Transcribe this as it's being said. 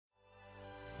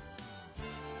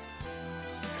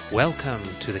Welcome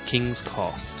to the King's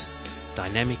Cast,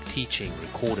 dynamic teaching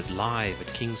recorded live at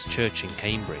King's Church in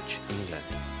Cambridge, England.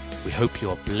 We hope you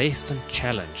are blessed and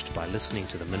challenged by listening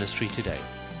to the ministry today.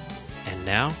 And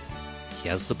now,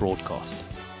 here's the broadcast.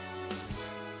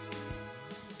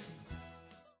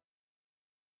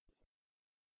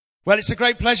 Well, it's a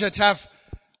great pleasure to have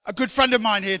a good friend of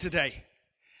mine here today.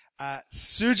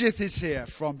 Sujith is here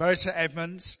from Bury St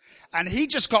Edmunds, and he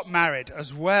just got married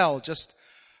as well, just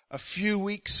a few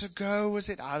weeks ago, was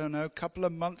it? I don't know, a couple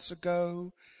of months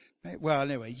ago. Well,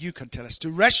 anyway, you can tell us. To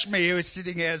Reshmi, who is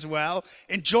sitting here as well,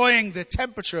 enjoying the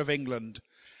temperature of England.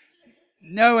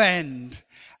 No end.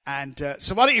 And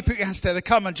so why don't you put your hands together,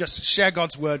 come and just share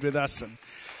God's word with us. And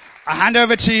I hand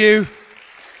over to you.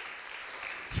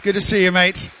 It's good to see you,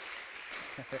 mate.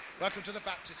 Welcome to the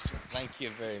Baptist Church. Thank you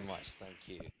very much. Thank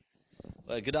you.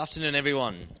 Well, good afternoon,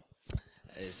 everyone.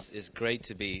 It's great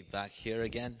to be back here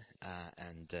again.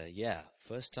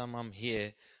 First time I'm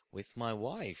here with my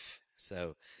wife.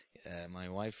 So my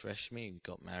wife, Reshmi, we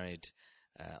got married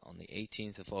on the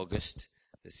 18th of August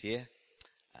this year.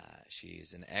 She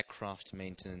is an aircraft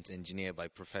maintenance engineer by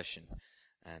profession.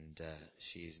 And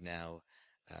she is now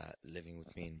living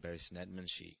with me in Bury St Edmunds.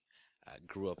 She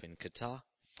grew up in Qatar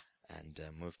and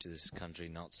moved to this country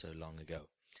not so long ago.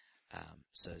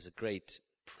 So it's a great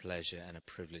pleasure and a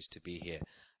privilege to be here.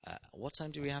 What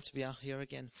time do we have to be out here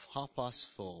again?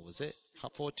 4:30, was it?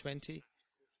 4:20?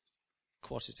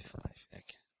 4:45.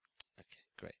 Okay,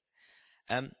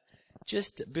 great.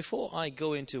 Just before I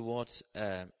go into what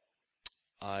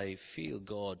I feel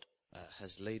God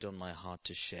has laid on my heart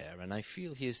to share, and I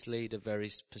feel He has laid a very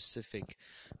specific,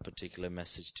 particular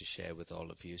message to share with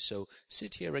all of you. So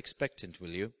sit here expectant,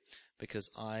 will you? Because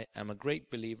I am a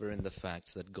great believer in the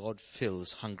fact that God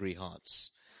fills hungry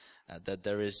hearts. That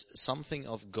there is something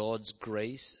of God's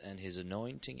grace and His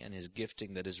anointing and His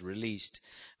gifting that is released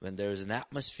when there is an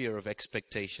atmosphere of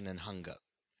expectation and hunger.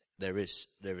 There is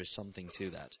something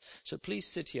to that. So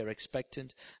please sit here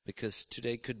expectant, because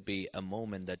today could be a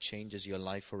moment that changes your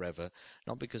life forever.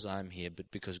 Not because I'm here, but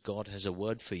because God has a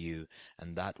word for you,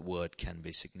 and that word can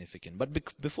be significant. But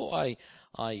before I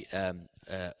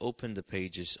open the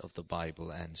pages of the Bible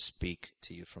and speak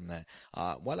to you from there,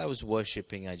 while I was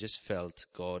worshiping, I just felt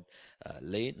God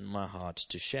laid in my heart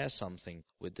to share something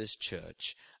with this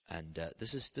church. And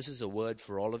this is a word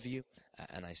for all of you.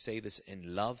 And I say this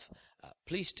in love.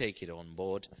 Please take it on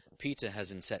board. Peter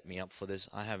hasn't set me up for this.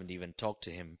 I haven't even talked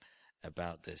to him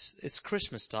about this. It's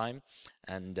Christmas time,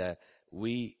 and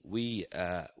we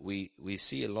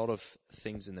see a lot of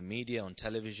things in the media, on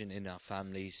television, in our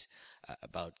families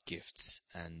about gifts,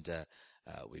 and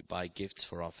we buy gifts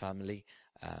for our family.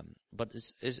 But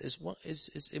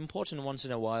it's important once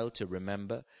in a while to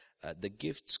remember the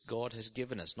gifts God has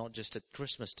given us, not just at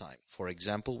Christmas time. For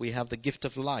example, we have the gift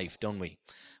of life, don't we?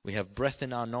 We have breath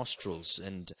in our nostrils,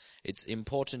 and it's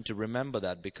important to remember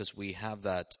that, because we have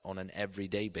that on an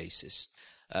everyday basis.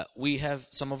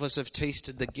 Some of us have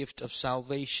tasted the gift of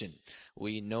salvation.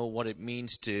 We know what it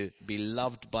means to be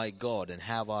loved by God and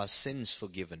have our sins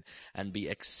forgiven and be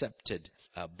accepted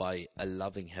by a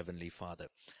loving Heavenly Father.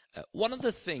 One of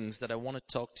the things that I want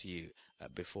to talk to you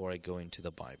before I go into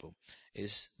the Bible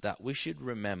is that we should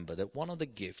remember that one of the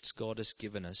gifts God has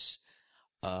given us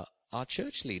are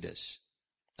church leaders.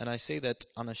 And I say that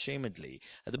unashamedly.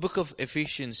 At the book of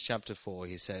Ephesians chapter 4,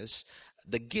 he says,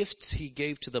 the gifts He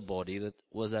gave to the body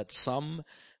was that some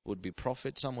would be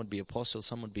prophets, some would be apostles,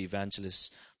 some would be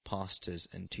evangelists, pastors,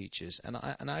 and teachers. And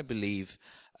I believe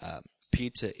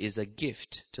Peter is a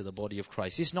gift to the body of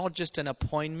Christ. He's not just an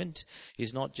appointment.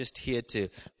 He's not just here to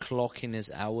clock in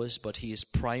his hours, but he is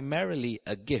primarily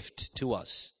a gift to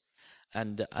us.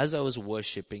 And as I was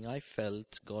worshiping, I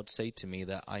felt God say to me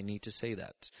that I need to say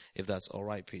that, if that's all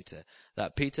right, Peter.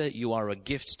 That, Peter, you are a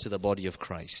gift to the body of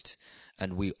Christ.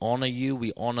 And we honor you,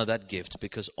 we honor that gift,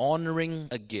 because honoring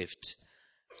a gift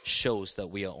shows that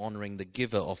we are honoring the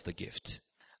giver of the gift.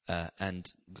 And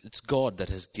it's God that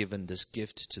has given this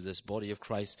gift to this body of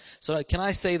Christ. So can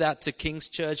I say that to King's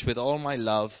Church with all my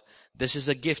love? This is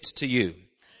a gift to you.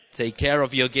 Take care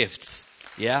of your gifts.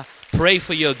 Yeah? Pray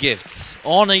for your gifts.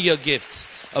 Honor your gifts.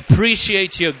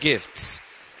 Appreciate your gifts.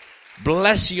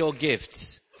 Bless your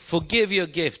gifts. Forgive your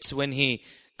gifts when he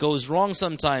goes wrong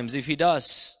sometimes, if he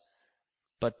does.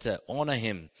 But honor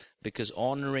him, because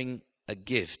honoring a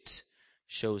gift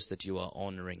shows that you are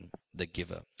honoring the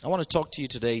giver. I want to talk to you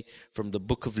today from the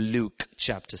book of Luke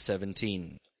chapter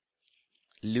 17.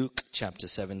 Luke chapter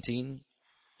 17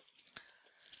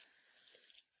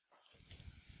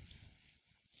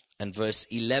 and verse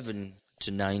 11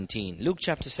 to 19. Luke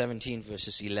chapter 17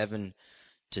 verses 11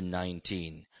 to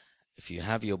 19. If you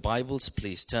have your Bibles,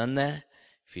 please turn there.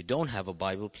 If you don't have a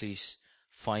Bible, please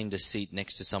find a seat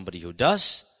next to somebody who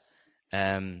does.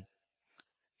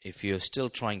 If you're still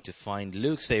trying to find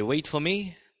Luke, say, wait for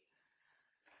me.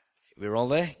 We're all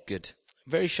there? Good.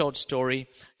 Very short story.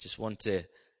 Just want to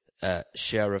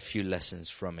share a few lessons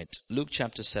from it. Luke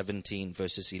chapter 17,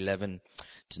 verses 11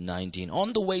 to 19.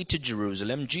 On the way to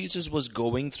Jerusalem, Jesus was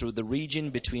going through the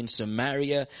region between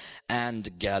Samaria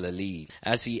and Galilee.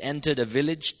 As he entered a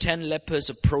village, 10 lepers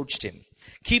approached him.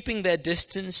 Keeping their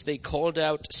distance, they called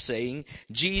out, saying,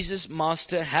 Jesus,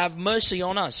 Master, have mercy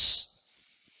on us.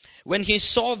 When he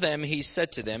saw them, he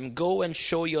said to them, go and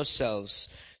show yourselves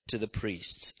to the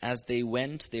priests. As they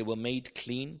went, they were made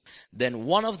clean. Then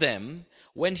one of them,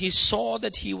 when he saw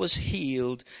that he was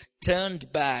healed,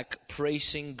 turned back,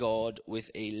 praising God with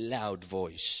a loud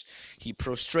voice. He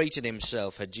prostrated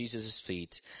himself at Jesus'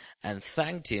 feet and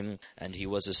thanked him, and he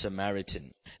was a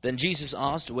Samaritan. Then Jesus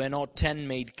asked, were not 10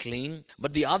 made clean?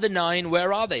 But the other 9,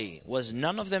 where are they? Was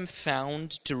none of them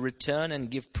found to return and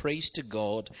give praise to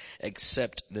God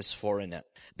except this foreigner?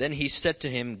 Then he said to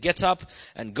him, get up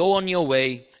and go on your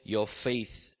way. Your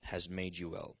faith has made you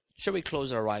well. Shall we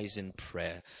close our eyes in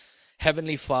prayer?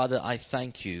 Heavenly Father, I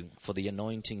thank you for the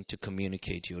anointing to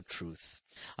communicate your truth.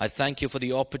 I thank you for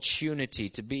the opportunity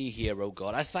to be here, oh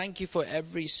God. I thank you for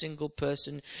every single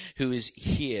person who is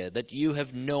here that you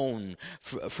have known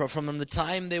from the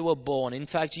time they were born. In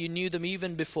fact, you knew them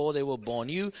even before they were born.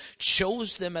 You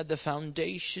chose them at the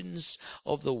foundations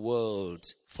of the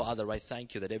world. Father, I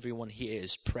thank you that everyone here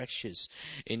is precious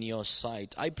in your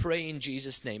sight. I pray in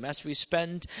Jesus' name, as we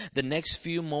spend the next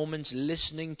few moments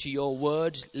listening to your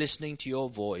word, listening to your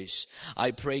voice,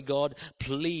 I pray, God,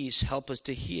 please help us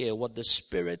to hear what the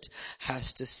Spirit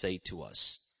has to say to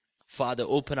us. Father,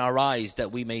 open our eyes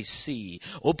that we may see.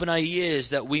 Open our ears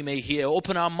that we may hear.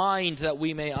 Open our mind that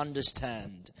we may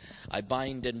understand. I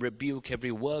bind and rebuke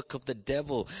every work of the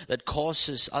devil that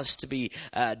causes us to be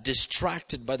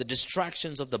distracted by the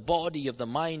distractions of the body, of the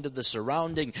mind, of the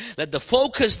surrounding. Let the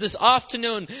focus this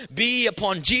afternoon be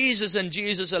upon Jesus and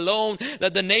Jesus alone.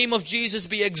 Let the name of Jesus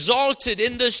be exalted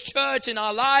in this church, in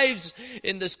our lives,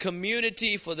 in this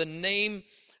community, for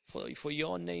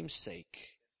your name's sake.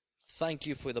 Thank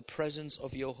you for the presence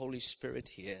of your Holy Spirit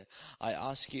here. I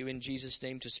ask you in Jesus'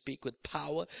 name to speak with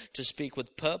power, to speak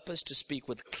with purpose, to speak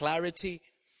with clarity,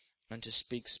 and to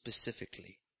speak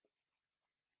specifically.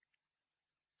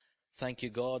 Thank you,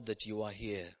 God, that you are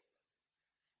here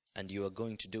and you are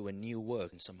going to do a new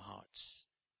work in some hearts.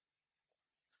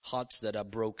 Hearts that are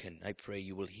broken, I pray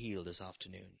you will heal this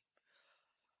afternoon.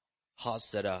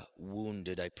 Hearts that are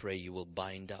wounded, I pray you will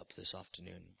bind up this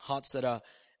afternoon. Hearts that are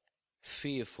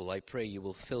fearful, I pray you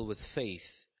will fill with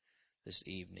faith this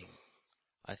evening.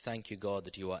 I thank you, God,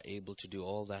 that you are able to do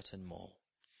all that and more.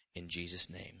 In Jesus'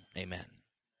 name, amen.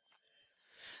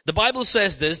 The Bible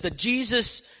says this, that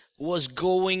Jesus was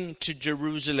going to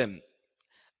Jerusalem.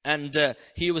 And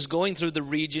he was going through the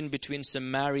region between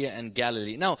Samaria and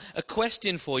Galilee. Now, a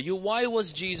question for you. Why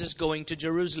was Jesus going to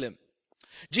Jerusalem?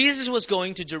 Jesus was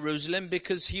going to Jerusalem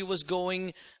because he was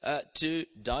going to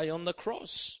die on the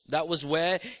cross. That was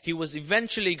where he was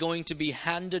eventually going to be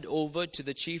handed over to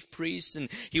the chief priests,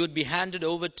 and he would be handed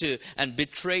over to and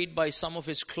betrayed by some of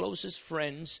his closest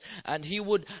friends, and he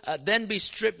would then be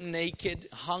stripped naked,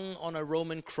 hung on a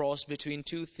Roman cross between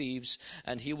 2 thieves,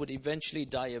 and he would eventually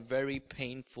die a very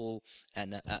painful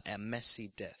and a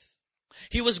messy death.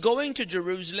 He was going to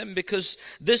Jerusalem because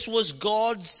this was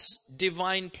God's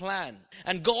divine plan.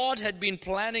 And God had been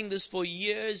planning this for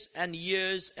years and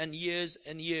years and years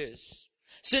and years.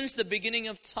 Since the beginning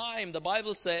of time, the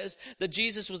Bible says that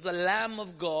Jesus was the Lamb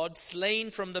of God,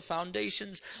 slain from the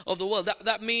foundations of the world.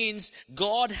 That means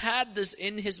God had this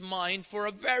in his mind for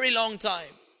a very long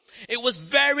time. It was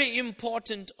very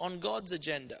important on God's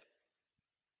agenda.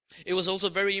 It was also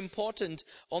very important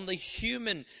on the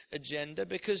human agenda,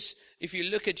 because if you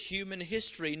look at human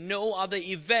history, no other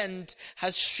event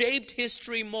has shaped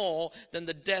history more than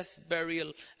the death,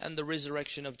 burial, and the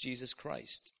resurrection of Jesus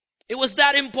Christ. It was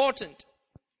that important.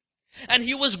 And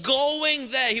he was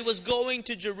going there. He was going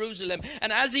to Jerusalem.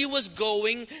 And as he was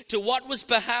going to what was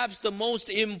perhaps the most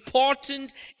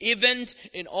important event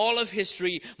in all of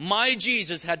history, my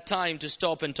Jesus had time to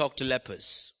stop and talk to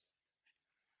lepers.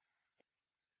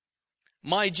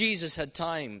 My Jesus had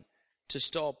time to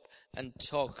stop and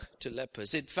talk to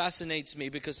lepers. It fascinates me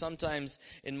because sometimes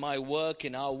in our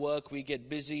work, we get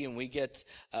busy and we get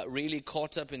really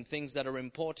caught up in things that are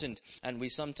important. And we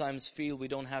sometimes feel we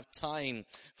don't have time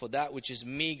for that which is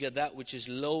meager, that which is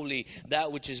lowly,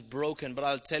 that which is broken. But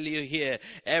I'll tell you here,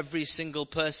 every single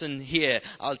person here,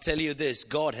 I'll tell you this,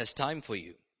 God has time for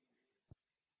you.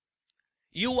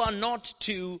 You are not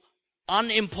too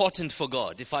unimportant for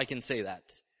God, if I can say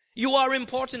that. You are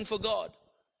important for God.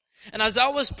 And as I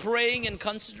was praying and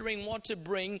considering what to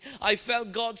bring, I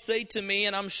felt God say to me,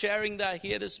 and I'm sharing that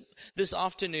here this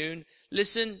afternoon,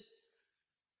 listen,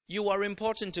 you are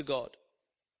important to God.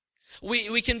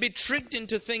 We can be tricked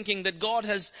into thinking that God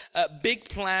has big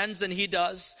plans, and He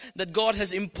does. That God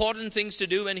has important things to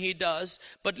do, and He does.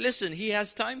 But listen, He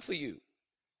has time for you.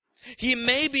 He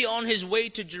may be on His way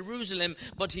to Jerusalem,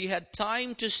 but He had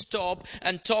time to stop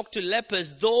and talk to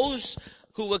lepers, those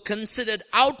who were considered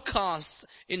outcasts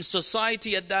in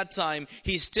society at that time.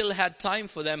 He still had time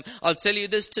for them. I'll tell you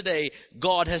this today,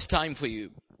 God has time for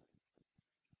you.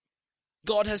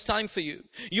 God has time for you.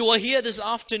 You are here this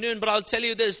afternoon, but I'll tell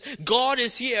you this, God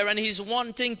is here and He's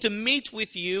wanting to meet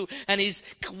with you, and He's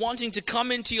wanting to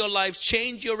come into your life,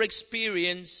 change your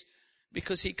experience,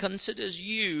 because He considers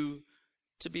you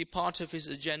to be part of His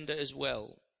agenda as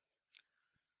well.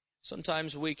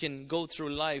 Sometimes we can go through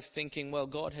life thinking, well,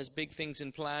 God has big things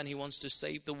in plan. He wants to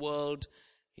save the world.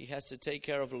 He has to take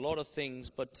care of a lot of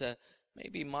things, but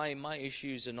maybe my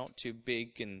issues are not too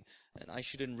big, and I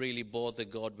shouldn't really bother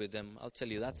God with them. I'll tell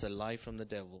you, that's a lie from the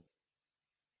devil.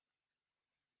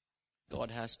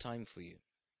 God has time for you.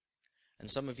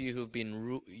 And some of you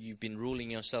you've been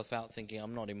ruling yourself out thinking,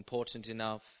 I'm not important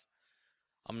enough.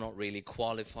 I'm not really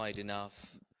qualified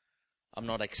enough. I'm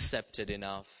not accepted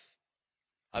enough.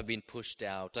 I've been pushed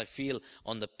out. I feel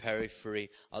on the periphery.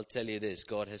 I'll tell you this,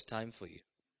 God has time for you.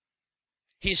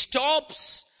 He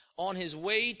stops on His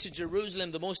way to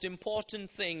Jerusalem, the most important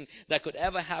thing that could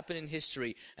ever happen in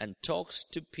history, and talks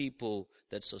to people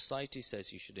that society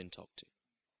says you shouldn't talk to.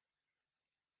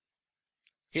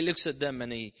 He looks at them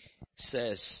and He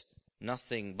says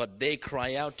nothing, but they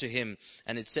cry out to Him,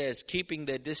 and it says, keeping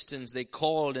their distance, they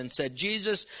called and said,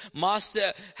 Jesus,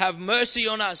 Master, have mercy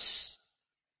on us.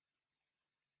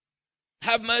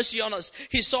 Have mercy on us.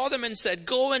 He saw them and said,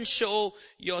 go and show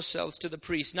yourselves to the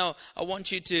priest. Now, I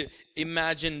want you to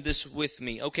imagine this with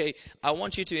me. Okay, I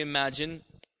want you to imagine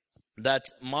that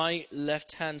my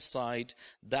left-hand side,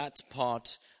 that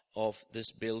part of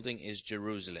this building is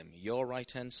Jerusalem. Your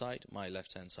right-hand side, my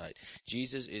left-hand side.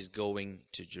 Jesus is going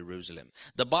to Jerusalem.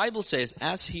 The Bible says,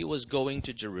 as He was going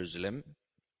to Jerusalem,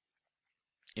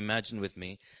 imagine with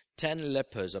me, 10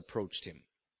 lepers approached Him.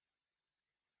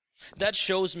 That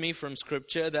shows me from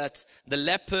Scripture that the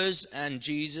lepers and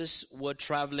Jesus were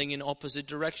traveling in opposite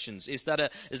directions. Is that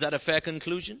a fair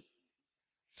conclusion?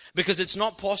 Because it's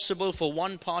not possible for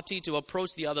one party to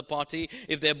approach the other party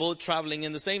if they're both traveling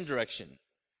in the same direction.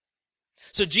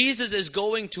 So Jesus is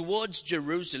going towards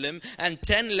Jerusalem, and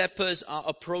 10 lepers are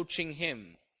approaching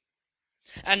Him.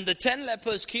 And the 10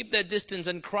 lepers keep their distance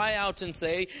and cry out and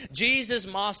say,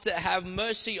 Jesus, Master, have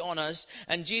mercy on us.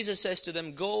 And Jesus says to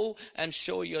them, go and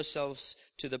show yourselves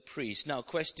to the priest. Now,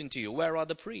 question to you, where are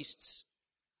the priests?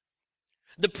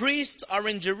 The priests are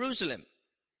in Jerusalem.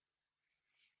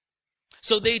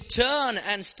 So they turn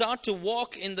and start to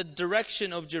walk in the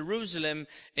direction of Jerusalem.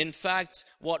 In fact,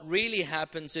 what really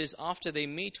happens is after they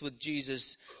meet with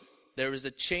Jesus, there is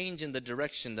a change in the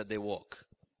direction that they walk.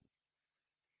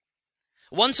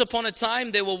 Once upon a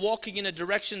time, they were walking in a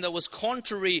direction that was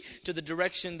contrary to the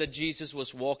direction that Jesus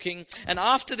was walking. And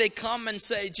after they come and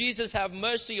say, Jesus, have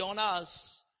mercy on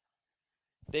us,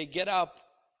 they get up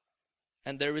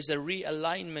and there is a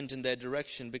realignment in their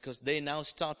direction, because they now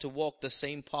start to walk the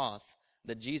same path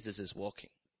that Jesus is walking.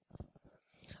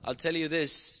 I'll tell you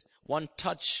this, one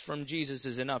touch from Jesus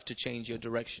is enough to change your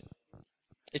direction.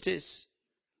 It is.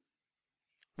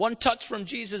 One touch from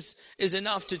Jesus is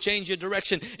enough to change your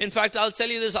direction. In fact, I'll tell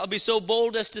you this, I'll be so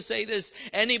bold as to say this.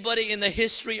 Anybody in the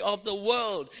history of the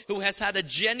world who has had a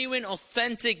genuine,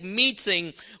 authentic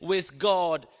meeting with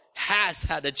God has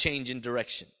had a change in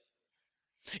direction.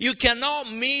 You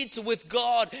cannot meet with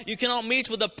God. You cannot meet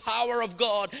with the power of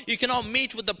God. You cannot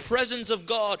meet with the presence of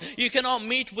God. You cannot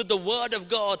meet with the Word of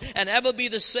God and ever be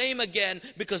the same again,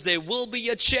 because there will be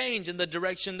a change in the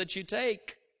direction that you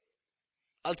take.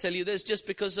 I'll tell you this, just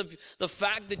because of the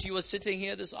fact that you are sitting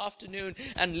here this afternoon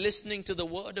and listening to the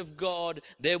Word of God,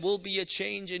 there will be a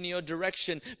change in your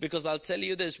direction. Because I'll tell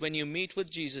you this, when you meet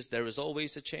with Jesus, there is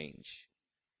always a change.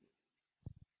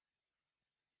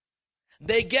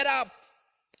 They get up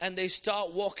and they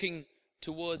start walking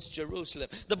towards Jerusalem.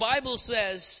 The Bible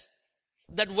says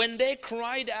that when they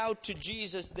cried out to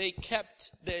Jesus, they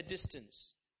kept their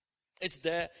distance. It's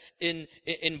there in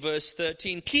verse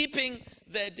 13. Keeping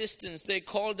their distance, they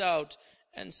called out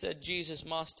and said, Jesus,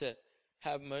 Master,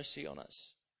 have mercy on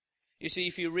us. You see,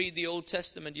 if you read the Old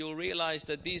Testament, you'll realize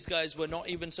that these guys were not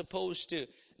even supposed to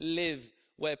live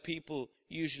where people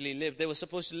usually live. They were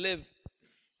supposed to live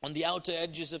on the outer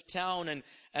edges of town,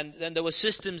 and then there were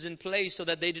systems in place so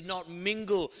that they did not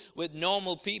mingle with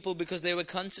normal people because they were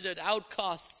considered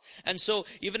outcasts. And so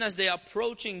even as they are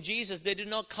approaching Jesus, they did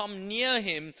not come near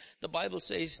him. The Bible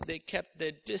says they kept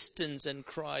their distance and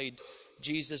cried,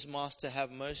 "Jesus, Master,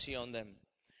 have mercy on them."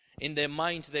 In their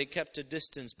mind, they kept a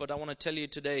distance. But I want to tell you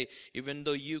today, even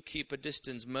though you keep a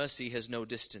distance, mercy has no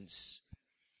distance.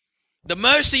 The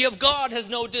mercy of God has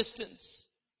no distance.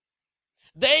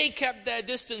 They kept their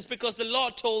distance because the law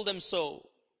told them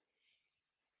so.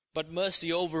 But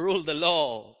mercy overruled the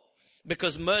law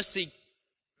because mercy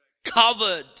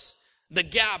covered the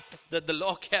gap that the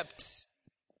law kept.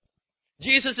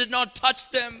 Jesus did not touch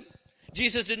them.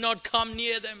 Jesus did not come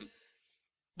near them.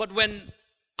 But when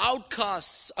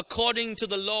outcasts, according to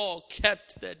the law,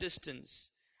 kept their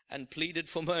distance and pleaded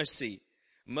for mercy,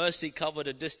 mercy covered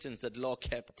a distance that law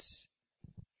kept.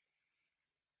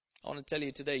 I want to tell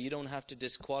you today, you don't have to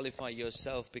disqualify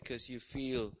yourself because you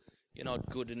feel you're not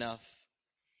good enough.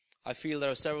 I feel there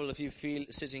are several of you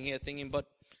sitting here thinking, but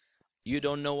you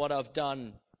don't know what I've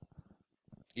done.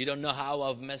 You don't know how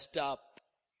I've messed up.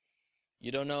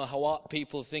 You don't know what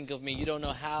people think of me. You don't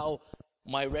know how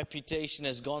my reputation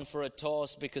has gone for a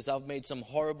toss because I've made some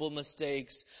horrible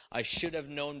mistakes. I should have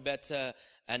known better,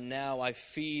 and now I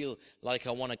feel like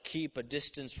I want to keep a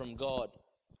distance from God.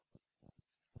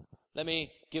 Let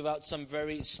me give out some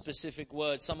very specific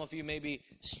words. Some of you may be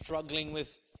struggling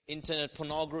with internet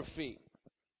pornography.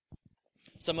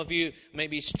 Some of you may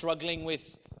be struggling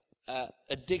with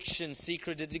addictions,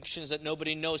 secret addictions that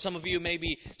nobody knows. Some of you may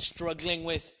be struggling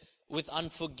with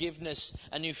unforgiveness,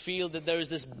 and you feel that there is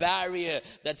this barrier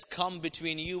that's come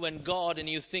between you and God, and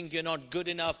you think you're not good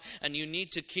enough and you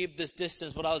need to keep this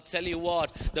distance. But I'll tell you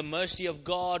what, the mercy of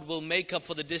God will make up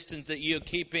for the distance that you're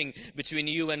keeping between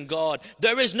you and God.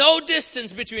 There is no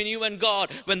distance between you and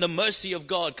God when the mercy of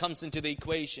God comes into the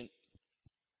equation.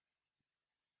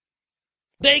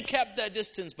 They kept their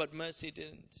distance, but mercy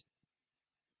didn't.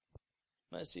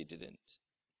 Mercy didn't.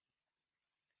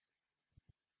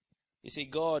 You see,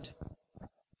 God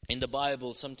in the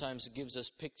Bible sometimes gives us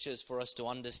pictures for us to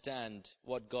understand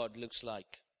what God looks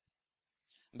like.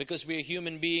 Because we are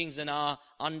human beings and our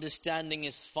understanding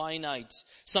is finite,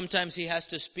 sometimes He has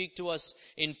to speak to us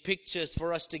in pictures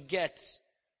for us to get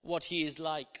what He is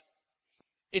like.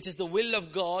 It is the will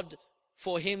of God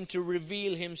for Him to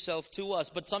reveal Himself to us.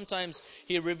 But sometimes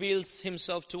He reveals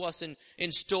Himself to us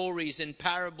in stories, in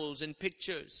parables, in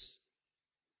pictures.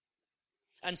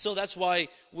 And so that's why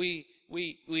we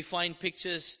find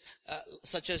pictures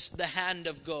such as the hand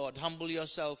of God. Humble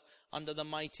yourself under the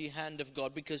mighty hand of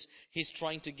God, because He's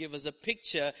trying to give us a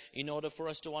picture in order for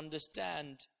us to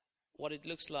understand what it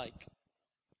looks like.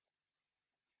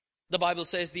 The Bible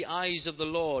says the eyes of the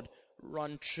Lord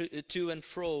run to and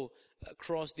fro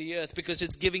across the earth, because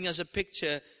it's giving us a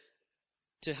picture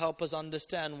to help us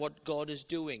understand what God is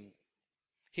doing.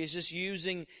 He's just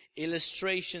using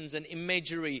illustrations and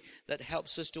imagery that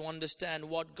helps us to understand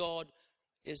what God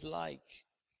is like.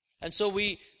 And so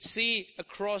we see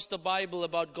across the Bible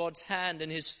about God's hand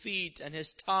and His feet and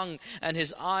His tongue and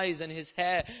His eyes and His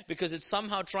hair, because it's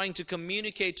somehow trying to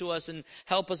communicate to us and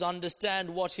help us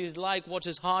understand what He's like, what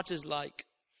His heart is like.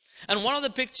 And one of the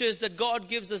pictures that God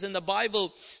gives us in the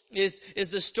Bible is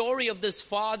the story of this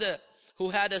father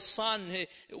who had a son.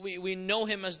 We know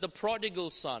him as the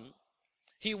prodigal son.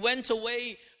 He went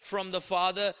away from the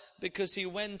father because he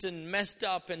went and messed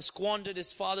up and squandered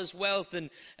his father's wealth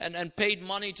and paid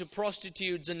money to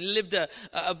prostitutes and lived a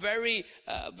very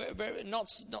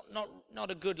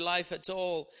not a good life at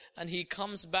all. And he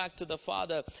comes back to the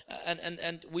father,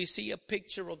 and we see a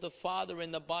picture of the father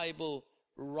in the Bible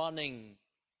running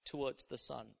towards the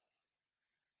son.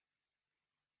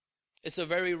 It's a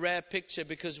very rare picture,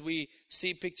 because we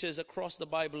see pictures across the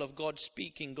Bible of God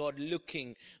speaking, God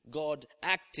looking, God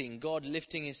acting, God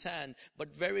lifting His hand.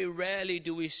 But very rarely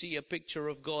do we see a picture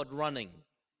of God running.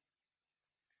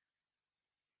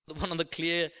 One of the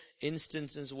clear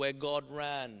instances where God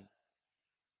ran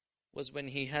was when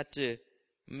He had to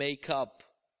make up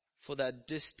for that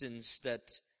distance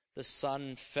that the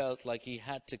son felt like he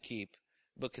had to keep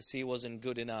because he wasn't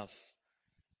good enough.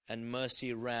 And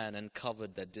mercy ran and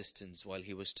covered that distance while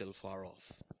he was still far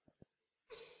off.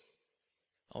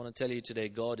 I want to tell you today,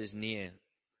 God is near.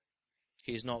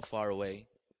 He is not far away.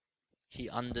 He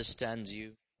understands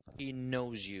you. He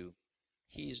knows you.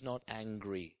 He is not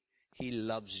angry. He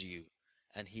loves you.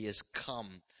 And He has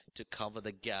come to cover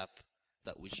the gap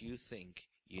that which you think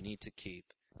you need to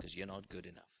keep because you're not good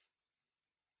enough.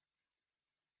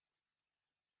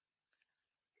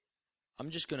 I'm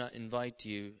just going to invite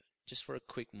you just for a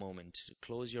quick moment to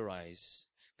close your eyes,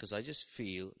 because I just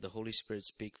feel the Holy Spirit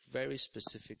speak very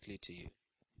specifically to you.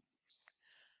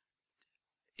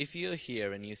 If you're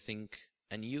here and you think,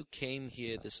 and you came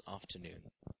here this afternoon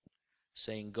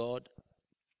saying, God,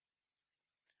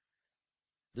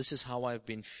 this is how I've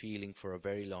been feeling for a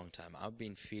very long time. I've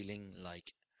been feeling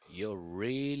like you're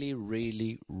really,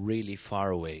 really, really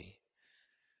far away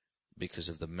because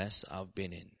of the mess I've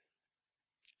been in.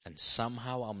 And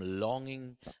somehow I'm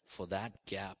longing for that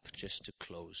gap just to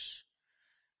close.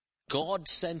 God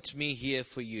sent me here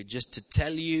for you just to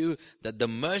tell you that the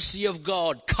mercy of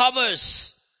God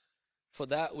covers for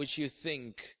that which you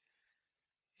think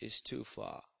is too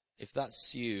far. If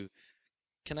that's you,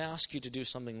 can I ask you to do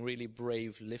something really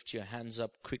brave? Lift your hands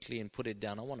up quickly and put it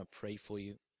down. I want to pray for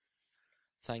you.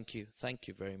 Thank you. Thank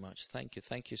you very much. Thank you.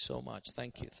 Thank you so much.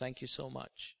 Thank you. Thank you so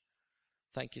much.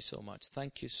 Thank you so much.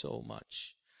 Thank you so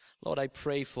much. Lord, I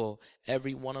pray for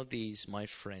every one of these, my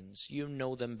friends. You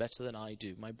know them better than I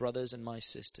do, my brothers and my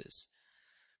sisters.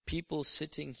 People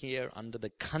sitting here under the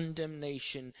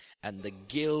condemnation and the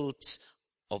guilt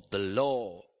of the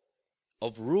law,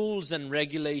 of rules and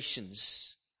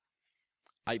regulations.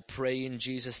 I pray in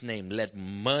Jesus' name, let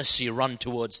mercy run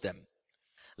towards them.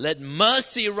 Let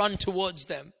mercy run towards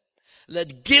them.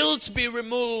 Let guilt be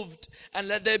removed and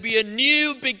let there be a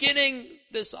new beginning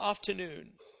this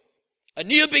afternoon. A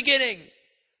new beginning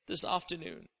this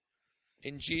afternoon.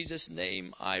 In Jesus'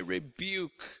 name, I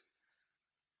rebuke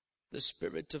the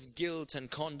spirit of guilt and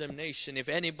condemnation. If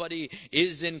anybody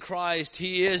is in Christ,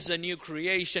 he is a new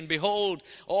creation. Behold,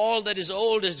 all that is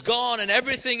old is gone and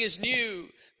everything is new.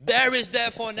 There is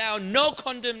therefore now no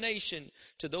condemnation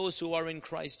to those who are in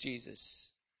Christ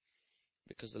Jesus.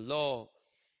 Because the law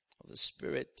of the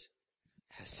Spirit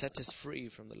has set us free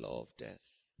from the law of death.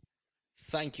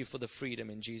 Thank you for the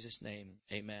freedom in Jesus' name.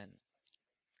 Amen.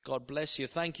 God bless you.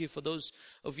 Thank you for those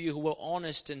of you who were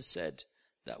honest and said,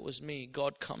 that was me.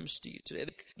 God comes to you today.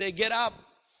 They get up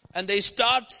and they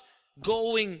start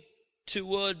going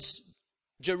towards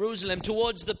Jerusalem,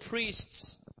 towards the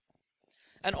priests.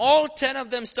 And all 10 of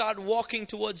them start walking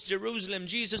towards Jerusalem.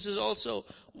 Jesus is also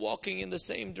walking in the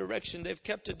same direction. They've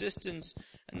kept a distance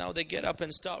and now they get up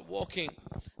and start walking.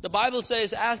 The Bible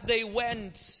says as they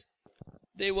went,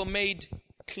 they were made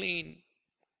clean.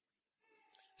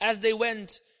 As they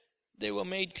went, they were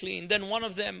made clean. Then one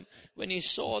of them, when he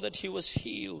saw that he was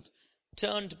healed,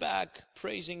 turned back,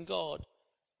 praising God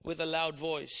with a loud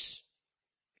voice.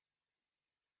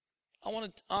 I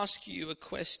want to ask you a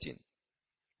question.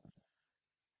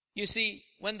 You see,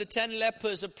 when the 10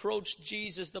 lepers approached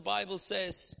Jesus, the Bible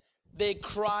says they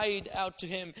cried out to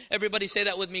him. Everybody say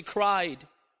that with me, cried.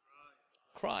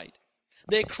 Cried.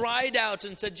 They cried out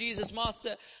and said, Jesus,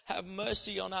 Master, have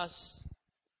mercy on us.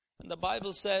 And the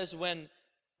Bible says when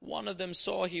one of them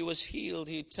saw he was healed,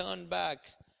 he turned back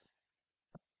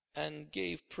and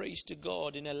gave praise to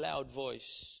God in a loud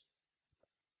voice.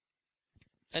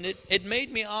 And it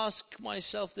made me ask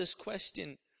myself this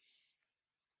question.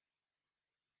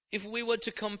 If we were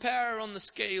to compare on the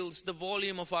scales the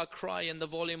volume of our cry and the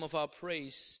volume of our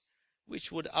praise,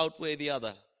 which would outweigh the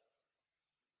other?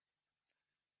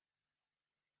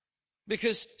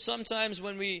 Because sometimes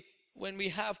when we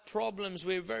have problems,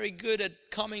 we're very good at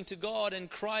coming to God and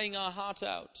crying our heart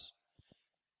out.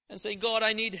 And saying, God,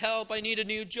 I need help. I need a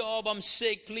new job. I'm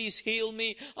sick. Please heal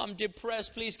me. I'm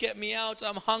depressed. Please get me out.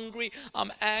 I'm hungry.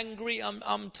 I'm angry.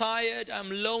 I'm tired. I'm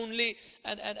lonely.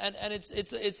 And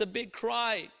it's a big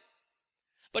cry.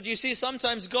 But you see,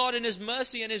 sometimes God in His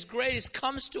mercy and His grace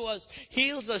comes to us,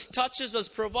 heals us, touches us,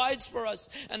 provides for us.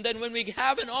 And then when we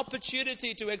have an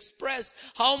opportunity to express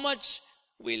how much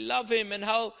we love Him and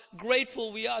how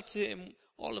grateful we are to Him,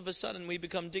 all of a sudden we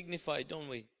become dignified, don't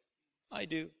we? I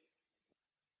do.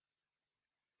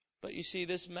 But you see,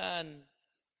 this man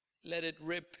let it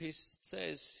rip. He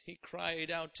says he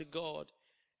cried out to God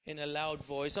in a loud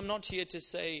voice. I'm not here to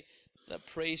say that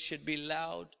praise should be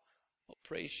loud.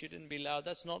 Praise shouldn't be loud.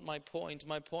 That's not my point.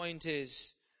 My point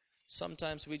is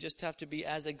sometimes we just have to be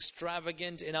as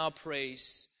extravagant in our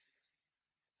praise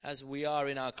as we are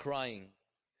in our crying.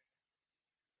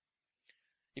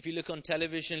 If you look on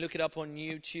television, look it up on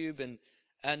YouTube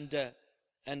and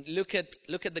look at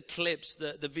the clips,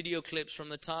 the video clips from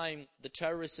the time the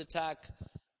terrorist attack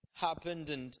happened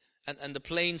and the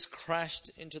planes crashed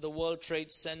into the World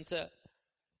Trade Center.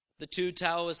 The 2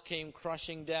 towers came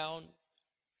crashing down.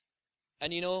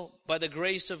 And you know, by the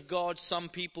grace of God, some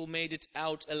people made it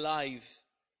out alive.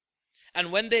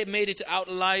 And when they made it out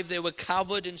alive, they were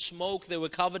covered in smoke. They were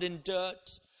covered in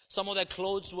dirt. Some of their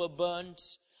clothes were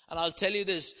burnt. And I'll tell you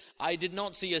this, I did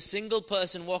not see a single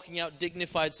person walking out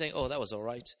dignified saying, oh, that was all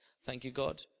right. Thank you,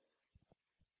 God.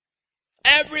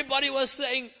 Everybody was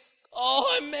saying,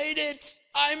 oh, I made it.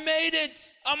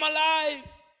 I'm alive.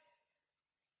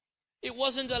 It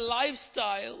wasn't a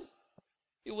lifestyle.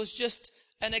 It was just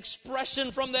an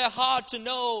expression from their heart to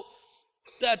know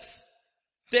that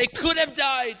they could have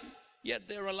died, yet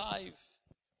they're alive.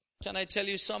 Can I tell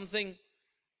you something?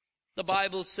 The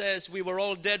Bible says we were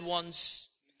all dead once.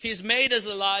 He's made us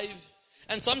alive.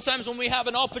 And sometimes when we have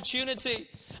an opportunity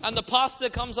and the pastor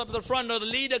comes up to the front or the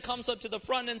leader comes up to the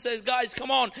front and says, guys,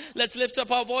 come on, let's lift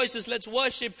up our voices, let's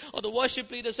worship. Or the worship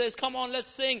leader says, come on, let's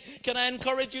sing. Can I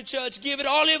encourage you, church? Give it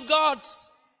all you've got.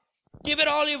 Give it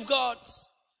all you've got.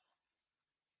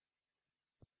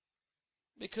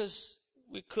 Because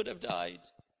we could have died.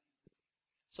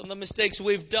 Some of the mistakes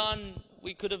we've done,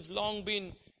 we could have long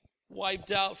been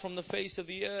wiped out from the face of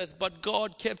the earth. But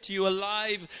God kept you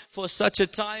alive for such a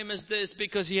time as this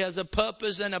because He has a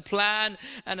purpose and a plan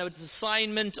and an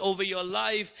assignment over your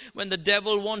life. When the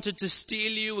devil wanted to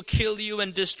steal you, kill you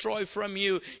and destroy from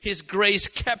you, His grace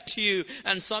kept you.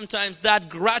 And sometimes that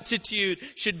gratitude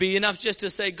should be enough just to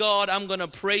say, God, I'm going to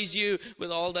praise you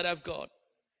with all that I've got.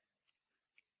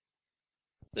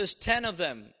 There's 10 of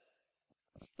them.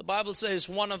 The Bible says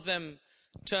one of them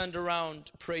turned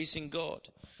around praising God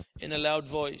in a loud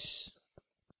voice.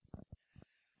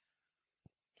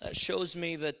 That shows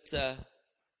me that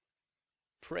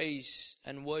praise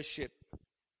and worship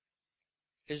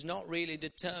is not really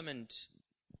determined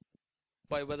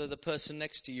by whether the person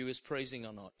next to you is praising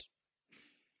or not.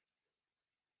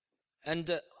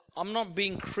 And I'm not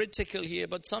being critical here,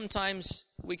 but sometimes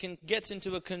we can get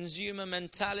into a consumer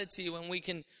mentality when we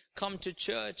can come to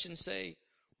church and say,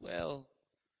 well,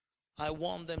 I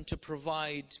want them to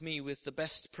provide me with the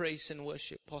best praise and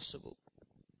worship possible.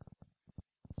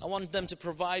 I want them to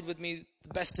provide with me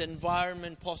the best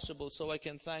environment possible so I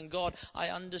can thank God. I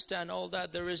understand all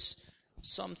that. There is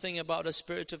something about a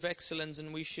spirit of excellence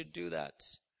and we should do that.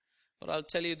 But I'll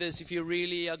tell you this, if you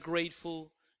really are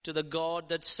grateful to the God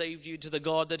that saved you, to the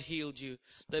God that healed you,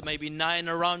 there may be 9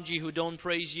 around you who don't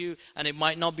praise you, and it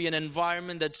might not be an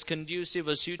environment that's conducive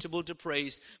or suitable to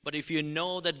praise. But if you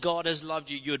know that God has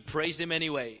loved you, you'd praise Him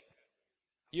anyway.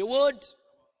 You would.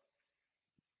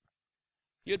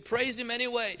 You'd praise Him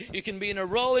anyway. You can be in a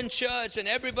row in church and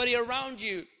everybody around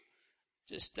you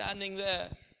just standing there.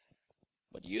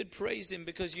 But you'd praise Him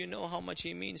because you know how much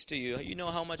He means to you. You know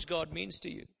how much God means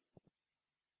to you.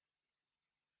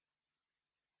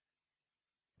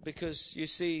 Because you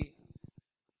see,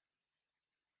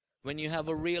 when you have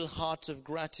a real heart of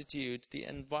gratitude, the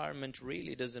environment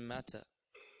really doesn't matter.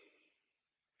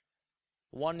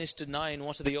 1:9,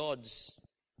 what are the odds?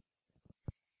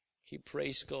 He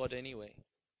praised God anyway.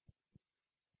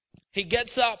 He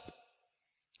gets up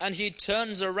and he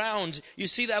turns around. You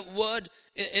see that word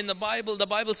in the Bible? The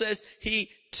Bible says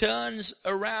he turns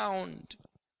around.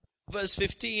 Verse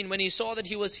 15, when he saw that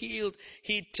he was healed,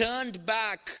 he turned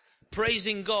back,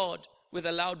 praising God with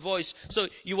a loud voice. So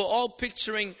you were all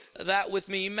picturing that with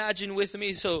me. Imagine with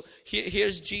me. So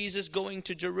here's Jesus going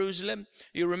to Jerusalem.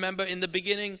 You remember in the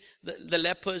beginning, the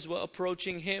lepers were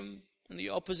approaching him in the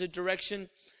opposite direction.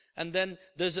 And then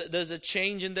there's a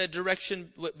change in their direction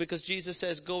because Jesus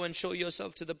says, go and show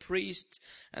yourself to the priest.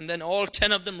 And then all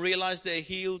 10 of them realize they're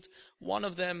healed. One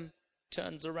of them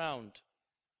turns around.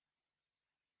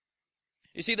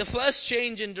 You see, the first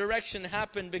change in direction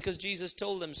happened because Jesus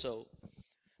told them so.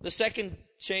 The second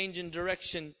change in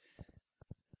direction,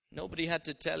 nobody had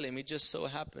to tell him. It just so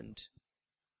happened.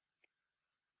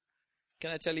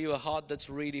 Can I tell you, a heart that's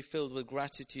really filled with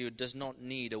gratitude does not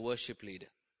need a worship leader.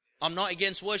 I'm not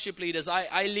against worship leaders.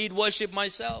 I lead worship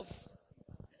myself.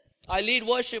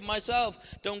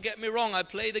 Don't get me wrong. I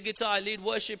play the guitar. I lead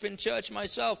worship in church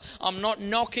myself. I'm not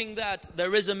knocking that.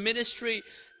 There is a ministry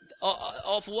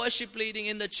of worship leading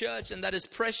in the church, and that is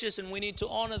precious, and we need to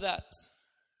honor that.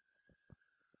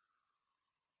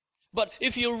 But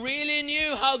if you really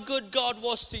knew how good God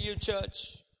was to you,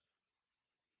 church,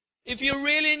 if you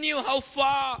really knew how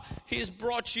far He's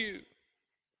brought you,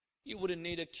 you wouldn't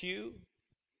need a queue.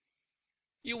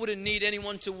 You wouldn't need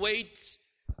anyone to wait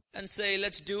and say,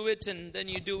 let's do it, and then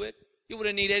you do it. You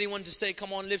wouldn't need anyone to say,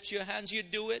 come on, lift your hands,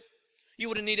 you'd do it. You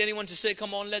wouldn't need anyone to say,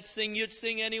 come on, let's sing. You'd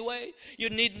sing anyway. You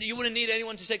wouldn't need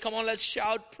anyone to say, come on, let's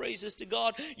shout praises to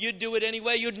God. You'd do it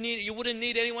anyway. You wouldn't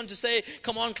need anyone to say,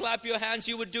 come on, clap your hands.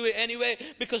 You would do it anyway.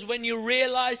 Because when you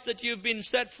realize that you've been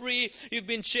set free, you've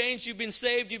been changed, you've been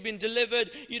saved, you've been delivered,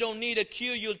 you don't need a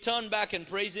cue. You'll turn back and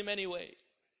praise Him anyway.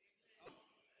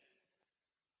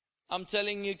 I'm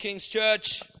telling you, King's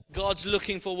Church, God's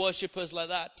looking for worshipers like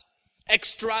that.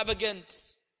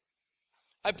 Extravagant.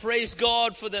 I praise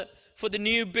God for the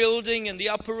new building and the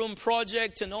upper room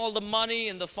project and all the money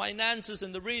and the finances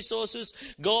and the resources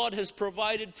God has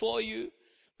provided for you.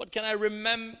 But can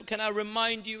I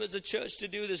remind you as a church to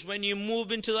do this? When you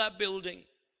move into that building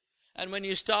and when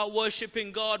you start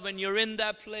worshiping God, when you're in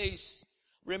that place,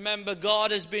 remember God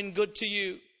has been good to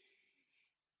you.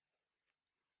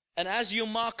 And as you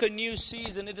mark a new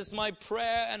season, it is my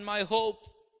prayer and my hope,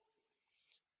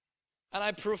 and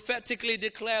I prophetically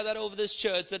declare that over this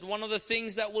church, that one of the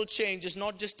things that will change is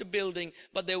not just a building,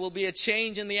 but there will be a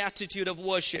change in the attitude of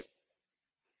worship.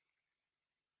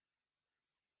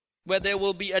 Where there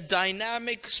will be a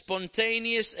dynamic,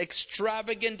 spontaneous,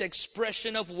 extravagant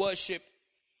expression of worship.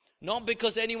 Not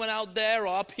because anyone out there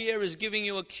or up here is giving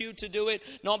you a cue to do it.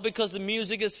 Not because the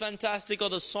music is fantastic or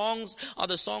the songs are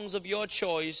the songs of your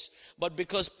choice. But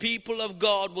because people of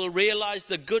God will realize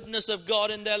the goodness of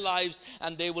God in their lives,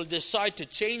 and they will decide to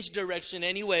change direction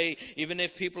anyway, even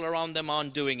if people around them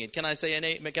aren't doing it. Can I say an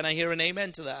amen? Can I hear an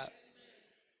amen to that?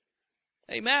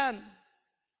 Amen.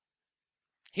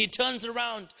 He turns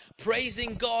around,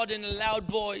 praising God in a loud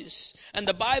voice. And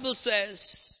the Bible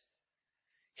says,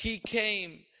 he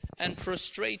came and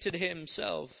prostrated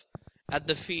himself at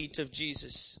the feet of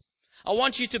Jesus. I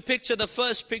want you to picture the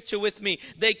first picture with me.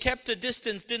 They kept a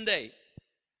distance, didn't they?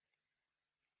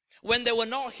 When they were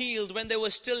not healed, when they were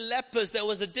still lepers, there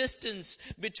was a distance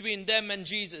between them and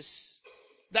Jesus.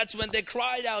 That's when they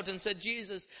cried out and said,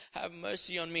 Jesus, have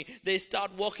mercy on me. They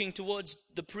start walking towards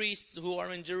the priests who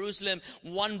are in Jerusalem.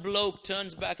 One bloke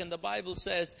turns back, and the Bible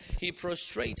says he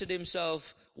prostrated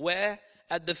himself where?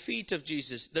 At the feet of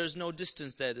Jesus. There's no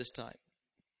distance there this time.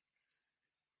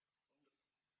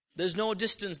 There's no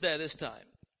distance there this time.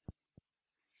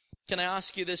 Can I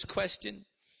ask you this question?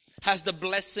 Has the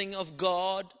blessing of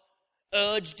God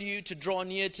urged you to draw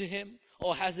near to him,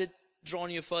 or has it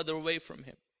drawn you further away from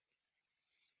him?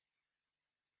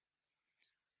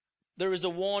 There is a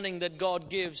warning that God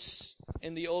gives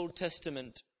in the Old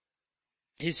Testament.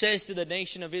 He says to the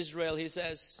nation of Israel, he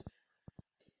says,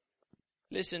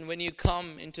 listen, when you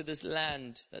come into this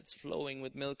land that's flowing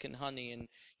with milk and honey and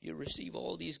you receive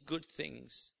all these good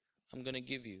things I'm going to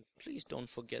give you, please don't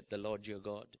forget the Lord your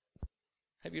God.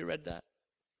 Have you read that?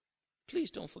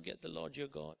 Please don't forget the Lord your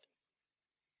God.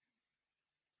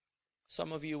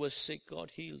 Some of you were sick,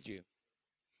 God healed you.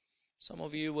 Some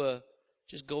of you were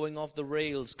just going off the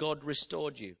rails, God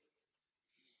restored you.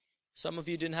 Some of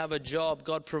you didn't have a job,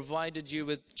 God provided you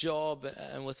with job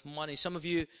and with money. Some of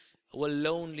you were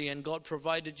lonely and God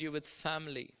provided you with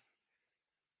family.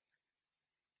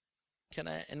 Can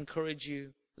I encourage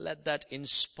you? Let that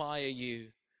inspire you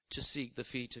to seek the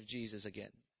feet of Jesus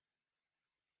again.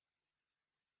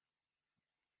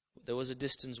 There was a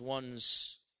distance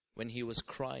once when he was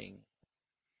crying,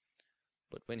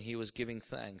 but when he was giving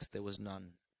thanks, there was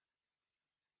none.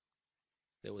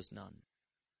 There was none.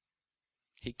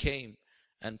 He came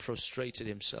and prostrated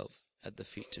himself at the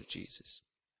feet of Jesus.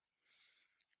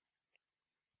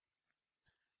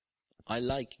 I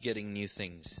like getting new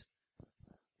things.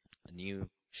 A new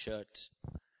shirt,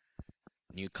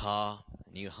 new car,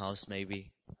 new house maybe.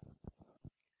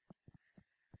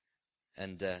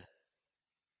 And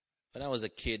when I was a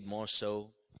kid, more so.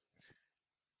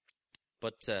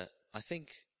 But I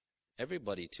think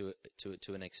everybody to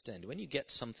an extent, when you get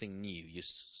something new,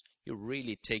 you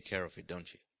really take care of it,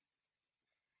 don't you?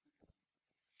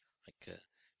 Like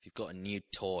if you've got a new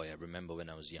toy, I remember when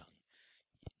I was young.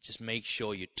 Just make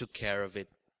sure you took care of it.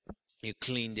 You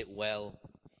cleaned it well.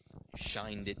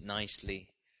 Shined it nicely.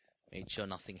 Made sure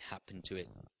nothing happened to it.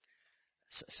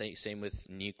 Same with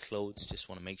new clothes. Just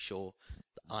want to make sure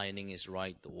the ironing is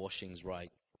right, the washing's right.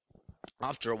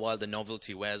 After a while, the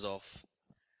novelty wears off.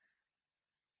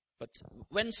 But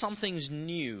when something's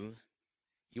new,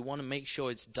 you want to make sure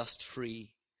it's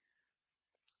dust-free,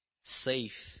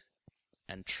 safe,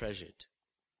 and treasured.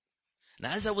 And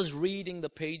as I was reading the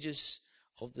pages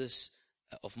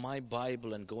of my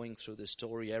Bible and going through the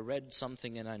story, I read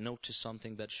something and I noticed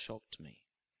something that shocked me.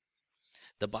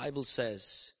 The Bible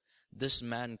says this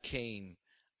man came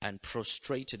and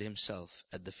prostrated himself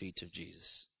at the feet of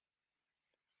Jesus.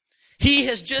 He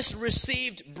has just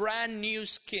received brand new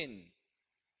skin.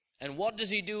 And what does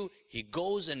he do? He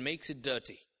goes and makes it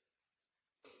dirty.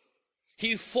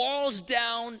 He falls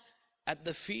down at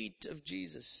the feet of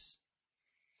Jesus.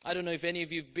 I don't know if any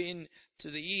of you have been to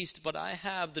the east, but I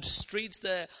have. The streets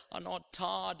there are not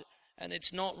tarred and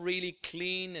it's not really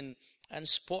clean and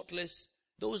spotless.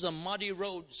 Those are muddy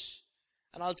roads.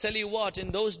 And I'll tell you what,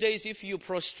 in those days, if you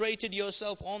prostrated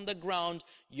yourself on the ground,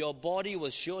 your body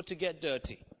was sure to get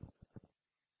dirty.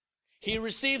 He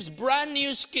receives brand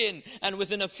new skin, and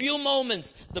within a few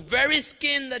moments, the very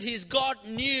skin that he's got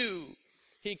new,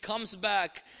 he comes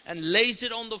back and lays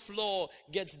it on the floor,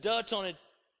 gets dirt on it.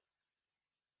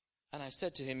 And I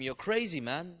said to him, "You're crazy,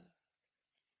 man.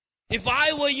 If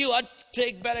I were you, I'd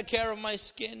take better care of my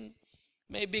skin.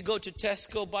 Maybe go to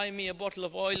Tesco, buy me a bottle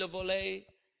of oil of Olay,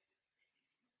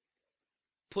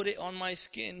 put it on my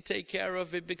skin, take care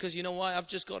of it, because you know why? I've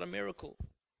just got a miracle."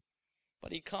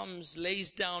 But he comes,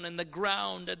 lays down in the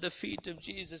ground at the feet of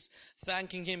Jesus,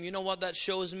 thanking him. You know what that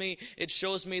shows me? It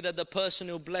shows me that the person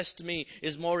who blessed me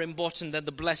is more important than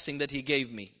the blessing that he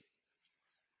gave me.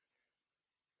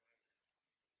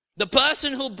 The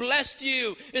person who blessed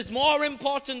you is more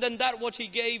important than that what he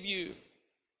gave you.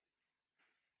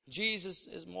 Jesus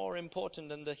is more important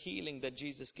than the healing that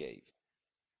Jesus gave.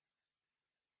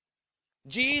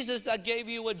 Jesus that gave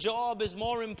you a job is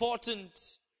more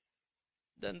important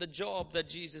than the job that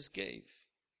Jesus gave.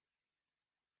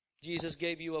 Jesus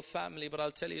gave you a family, but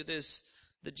I'll tell you this,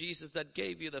 the Jesus that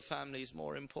gave you the family is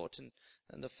more important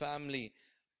than the family.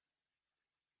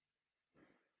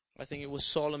 I think it was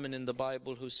Solomon in the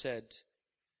Bible who said,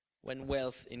 "When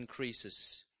wealth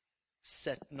increases,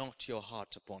 set not your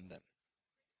heart upon them."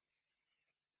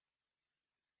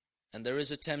 And there is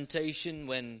a temptation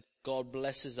when God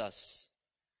blesses us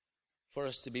for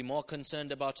us to be more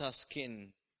concerned about our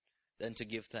skin than to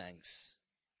give thanks.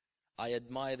 I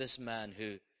admire this man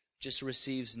who just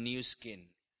receives new skin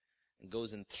and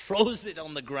goes and throws it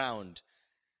on the ground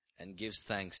and gives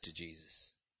thanks to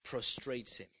Jesus.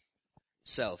 Prostrates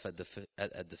himself at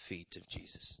the feet of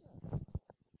Jesus.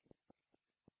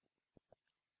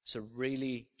 It's a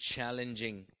really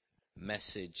challenging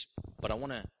message, but I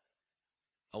want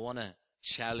to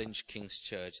challenge King's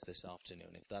Church this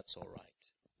afternoon, if that's all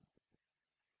right.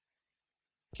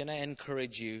 Can I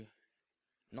encourage you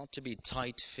not to be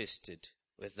tight-fisted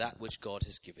with that which God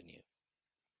has given you,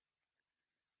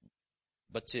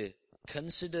 but to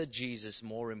consider Jesus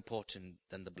more important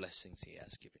than the blessings he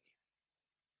has given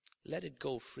you. Let it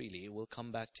go freely. It will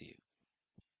come back to you.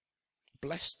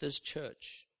 Bless this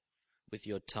church with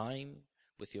your time,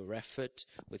 with your effort,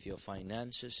 with your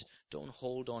finances. Don't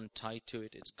hold on tight to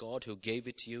it. It's God who gave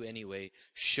it to you anyway.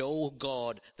 Show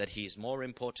God that he is more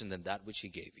important than that which he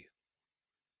gave you.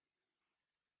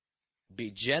 Be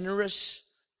generous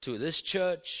to this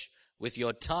church with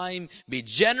your time. Be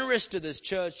generous to this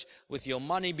church with your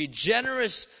money. Be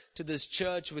generous to this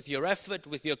church with your effort,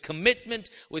 with your commitment,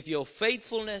 with your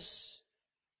faithfulness.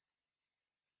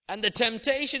 And the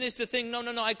temptation is to think, no,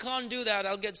 I can't do that.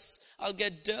 I'll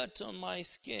get dirt on my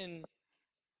skin.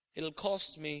 It'll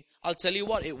cost me. I'll tell you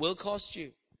what, it will cost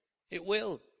you. It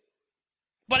will.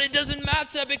 But it doesn't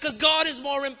matter because God is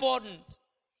more important.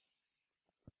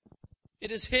 It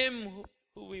is him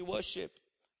who we worship,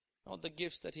 not the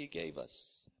gifts that he gave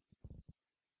us.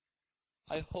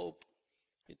 I hope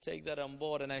you take that on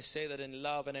board, and I say that in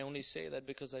love, and I only say that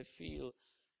because I feel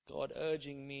God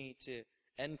urging me to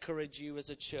encourage you as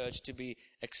a church to be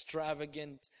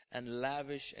extravagant and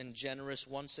lavish and generous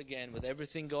once again with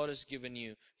everything God has given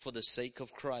you for the sake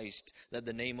of Christ, that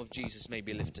the name of Jesus may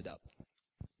be lifted up.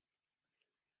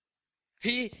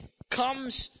 He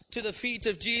comes to the feet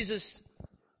of Jesus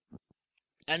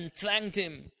and thanked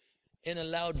him in a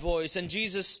loud voice. And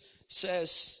Jesus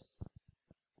says,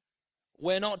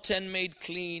 "Were not 10 made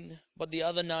clean, but the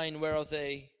other 9, where are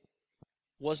they?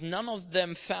 Was none of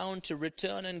them found to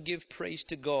return and give praise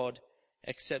to God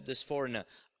except this foreigner?"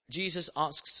 Jesus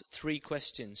asks 3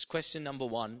 questions. Question number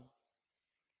 1.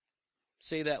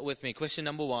 Say that with me. Question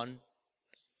number 1.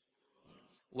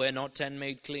 Were not 10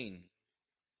 made clean?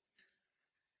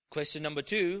 Question number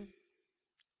 2.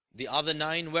 The other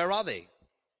 9, where are they?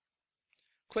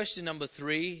 Question number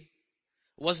 3,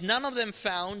 was none of them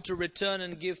found to return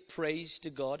and give praise to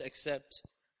God except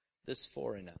this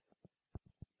foreigner?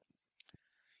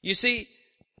 You see,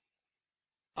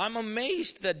 I'm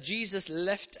amazed that Jesus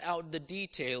left out the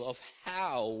detail of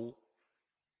how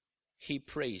he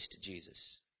praised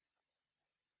Jesus.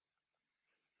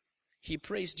 He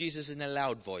praised Jesus in a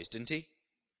loud voice, didn't he?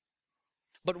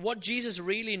 But what Jesus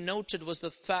really noted was the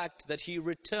fact that he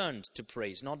returned to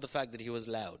praise, not the fact that he was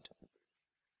loud.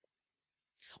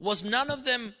 Was none of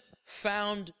them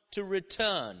found to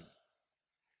return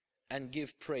and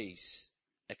give praise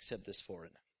except this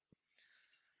foreigner?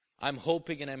 I'm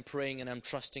hoping and I'm praying and I'm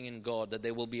trusting in God that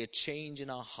there will be a change in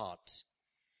our hearts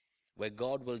where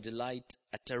God will delight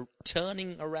at a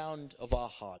turning around of our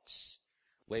hearts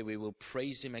where we will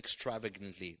praise him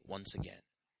extravagantly once again.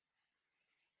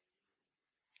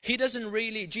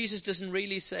 Jesus doesn't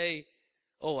really say,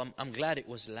 "Oh, I'm glad it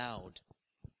was loud."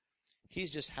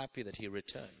 He's just happy that he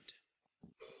returned.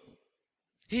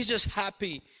 He's just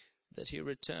happy that he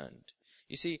returned.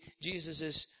 You see, Jesus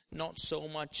is not so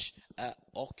much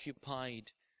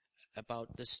occupied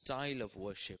about the style of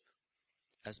worship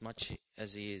as much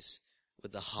as he is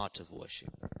with the heart of worship.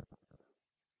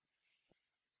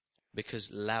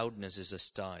 Because loudness is a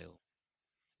style,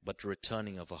 but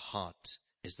returning of a heart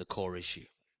is the core issue.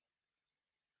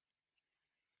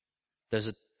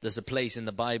 There's a place in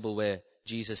the Bible where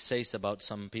Jesus says about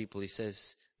some people, he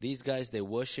says, these guys, they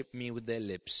worship me with their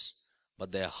lips,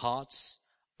 but their hearts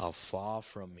are far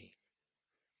from me.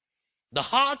 The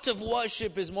heart of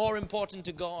worship is more important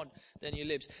to God than your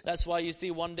lips. That's why you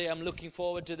see, one day I'm looking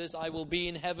forward to this. I will be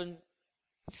in heaven,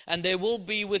 and there will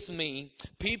be with me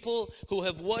people who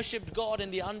have worshipped God in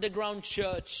the underground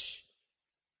church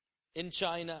in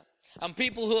China, and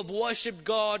people who have worshipped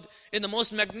God in the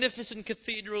most magnificent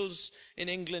cathedrals in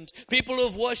England, people who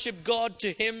have worshipped God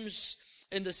to hymns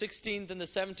in the 16th and the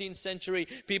 17th century,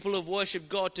 people who have worshipped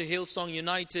God to Hillsong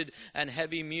United and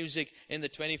heavy music in the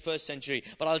 21st century.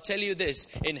 But I'll tell you this,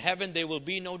 in heaven there will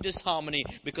be no disharmony,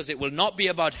 because it will not be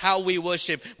about how we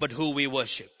worship, but who we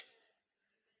worship.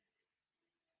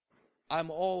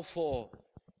 I'm all for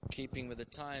keeping with the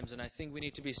times, and I think we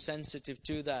need to be sensitive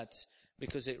to that,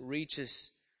 because it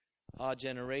reaches our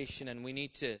generation, and we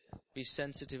need to be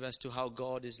sensitive as to how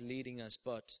God is leading us.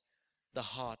 But the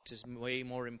heart is way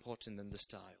more important than the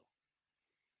style.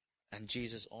 And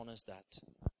Jesus honors that.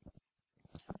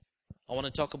 I want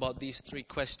to talk about these three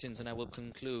questions, and I will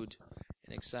conclude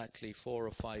in exactly 4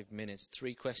 or 5 minutes.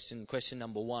 3 questions. Question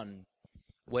number 1,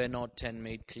 were not 10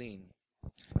 made clean?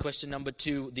 Question number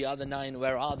 2, the other 9,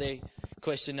 where are they?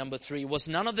 Question number 3, was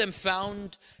none of them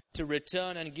found to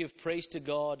return and give praise to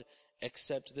God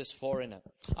except this foreigner?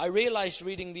 I realized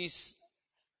reading these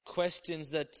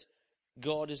questions that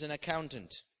God is an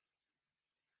accountant.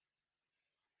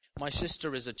 My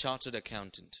sister is a chartered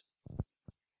accountant.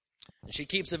 She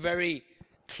keeps a very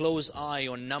close eye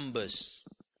on numbers.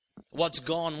 What's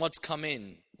gone, what's come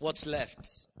in, what's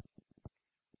left.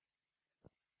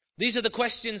 These are the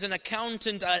questions an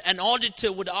accountant, an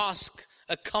auditor would ask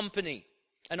a company,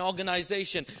 an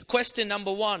organization. Question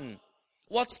number 1,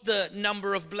 what's the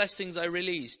number of blessings I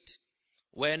released?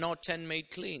 Were not 10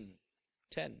 made clean?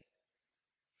 10.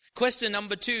 Question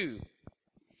number 2,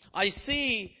 I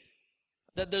see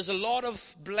that there's a lot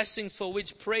of blessings for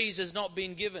which praise has not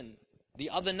been given. The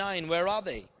other 9, where are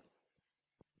they?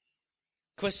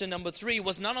 Question number 3,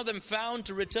 was none of them found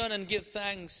to return and give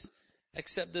thanks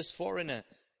except this foreigner?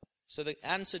 So the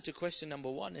answer to question number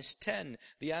 1 is 10.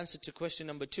 The answer to question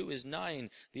number 2 is 9.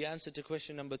 The answer to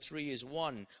question number 3 is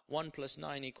 1. 1 plus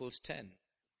 9 equals 10.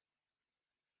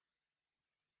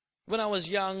 When I was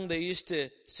young, they used to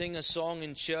sing a song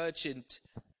in church. It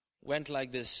went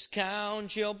like this: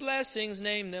 count your blessings,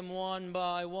 name them one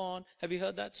by one. Have you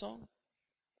heard that song?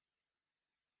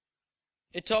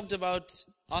 It talked about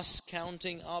us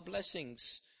counting our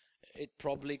blessings. It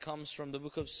probably comes from the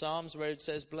book of Psalms, where it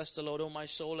says, bless the Lord, O my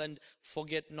soul, and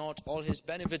forget not all his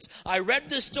benefits. I read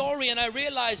this story and I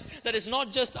realized that it's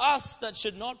not just us that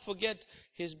should not forget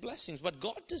his blessings, but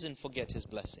God doesn't forget his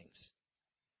blessings.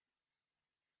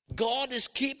 God is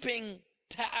keeping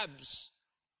tabs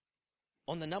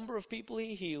on the number of people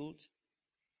he healed,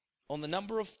 on the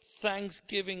number of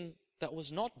thanksgiving that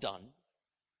was not done,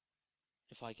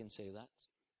 if I can say that,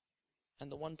 and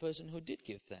the one person who did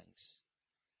give thanks.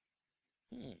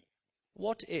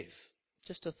 What if,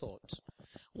 just a thought,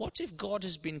 what if God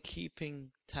has been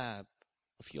keeping tab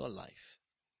of your life,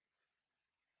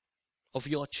 of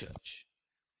your church,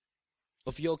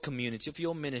 of your community, of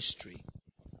your ministry,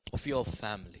 of your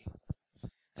family,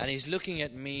 and he's looking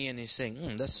at me and he's saying,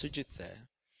 that's Sujith there.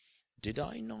 Did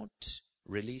I not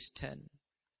release 10?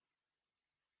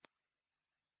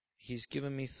 He's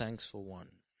given me thanks for 1.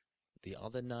 The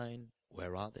other 9,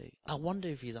 where are they? I wonder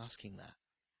if he's asking that.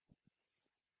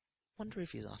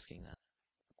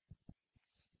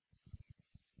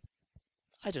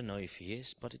 I don't know if he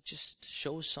is, but it just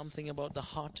shows something about the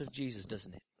heart of Jesus,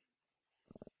 doesn't it?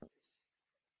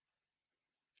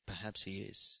 Perhaps he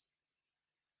is.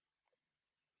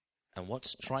 And what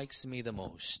strikes me the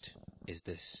most is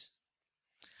this.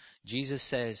 Jesus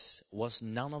says, was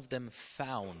none of them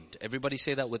found? Everybody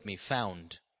say that with me,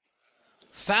 found.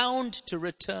 Found to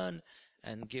return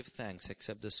and give thanks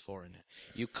except this foreigner.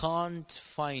 You can't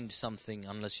find something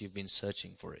unless you've been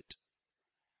searching for it.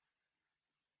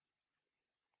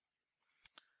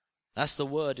 That's the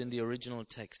word in the original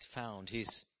text, found.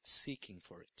 He's seeking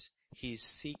for it. He's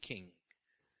seeking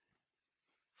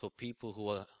for people who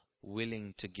are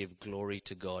willing to give glory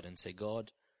to God and say,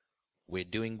 God, we're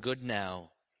doing good now,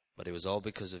 but it was all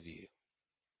because of you.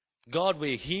 God,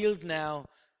 we're healed now,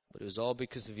 But it was all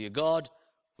because of you. God,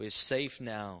 we're safe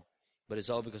now. But it's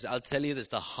all because, I'll tell you this,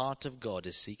 the heart of God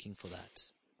is seeking for that.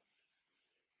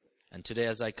 And today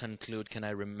as I conclude, can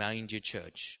I remind you,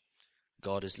 church,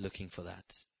 God is looking for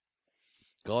that.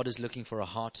 God is looking for a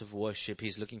heart of worship.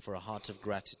 He's looking for a heart of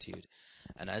gratitude.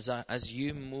 And as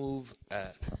you move,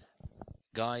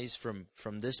 guys, from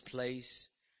this place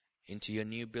into your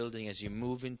new building, as you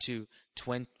move into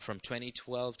from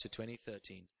 2012 to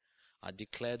 2013, I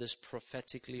declare this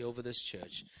prophetically over this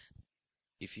church.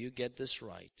 If you get this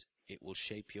right, it will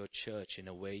shape your church in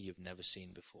a way you've never seen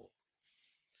before.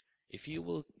 If you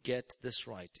will get this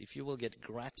right, if you will get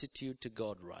gratitude to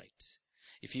God right,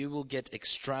 if you will get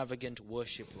extravagant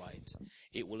worship right,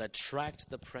 it will attract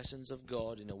the presence of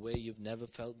God in a way you've never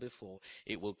felt before.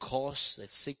 It will cause the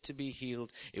sick to be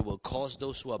healed. It will cause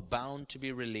those who are bound to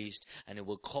be released. And it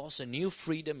will cause a new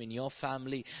freedom in your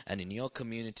family and in your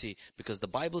community. Because the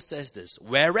Bible says this,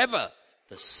 wherever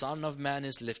the Son of Man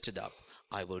is lifted up,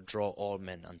 I will draw all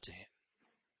men unto him.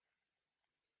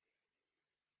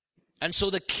 And so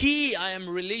the key I am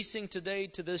releasing today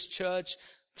to this church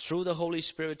through the Holy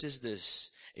Spirit is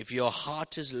this. If your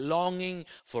heart is longing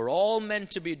for all men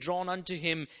to be drawn unto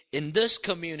him in this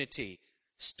community,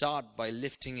 start by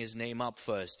lifting his name up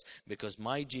first. Because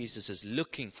my Jesus is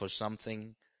looking for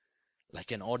something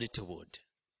like an auditor would.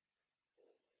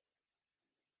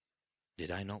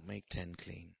 Did I not make 10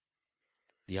 clean?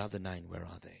 The other 9, where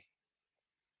are they?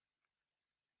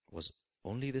 Was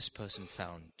only this person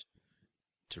found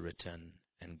to return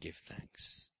and give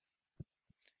thanks?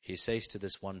 He says to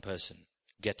this one person,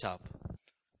 get up,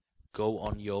 go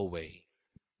on your way.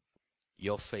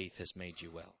 Your faith has made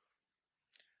you well.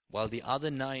 While the other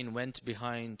 9 went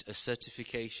behind a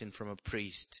certification from a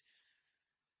priest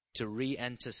to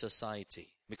re-enter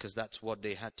society, because that's what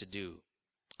they had to do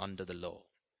under the law.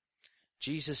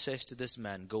 Jesus says to this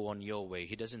man, go on your way.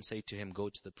 He doesn't say to him, go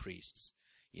to the priests.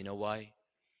 You know why?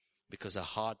 Because a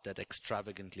heart that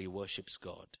extravagantly worships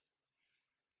God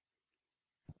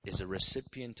is a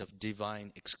recipient of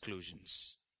divine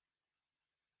exclusions.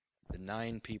 The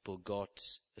 9 people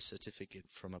got a certificate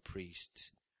from a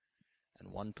priest,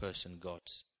 and one person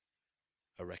got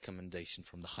a recommendation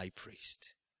from the high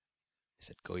priest. He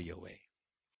said, go your way.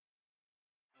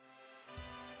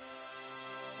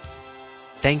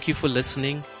 Thank you for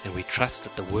listening, and we trust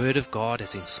that the Word of God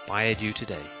has inspired you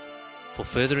today. For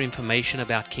further information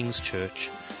about King's Church,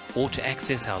 or to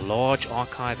access our large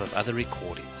archive of other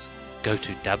recordings, go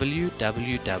to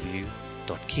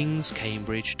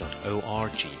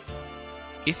www.kingscambridge.org.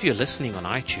 If you're listening on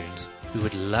iTunes, we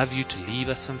would love you to leave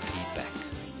us some feedback.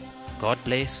 God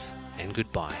bless and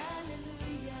goodbye.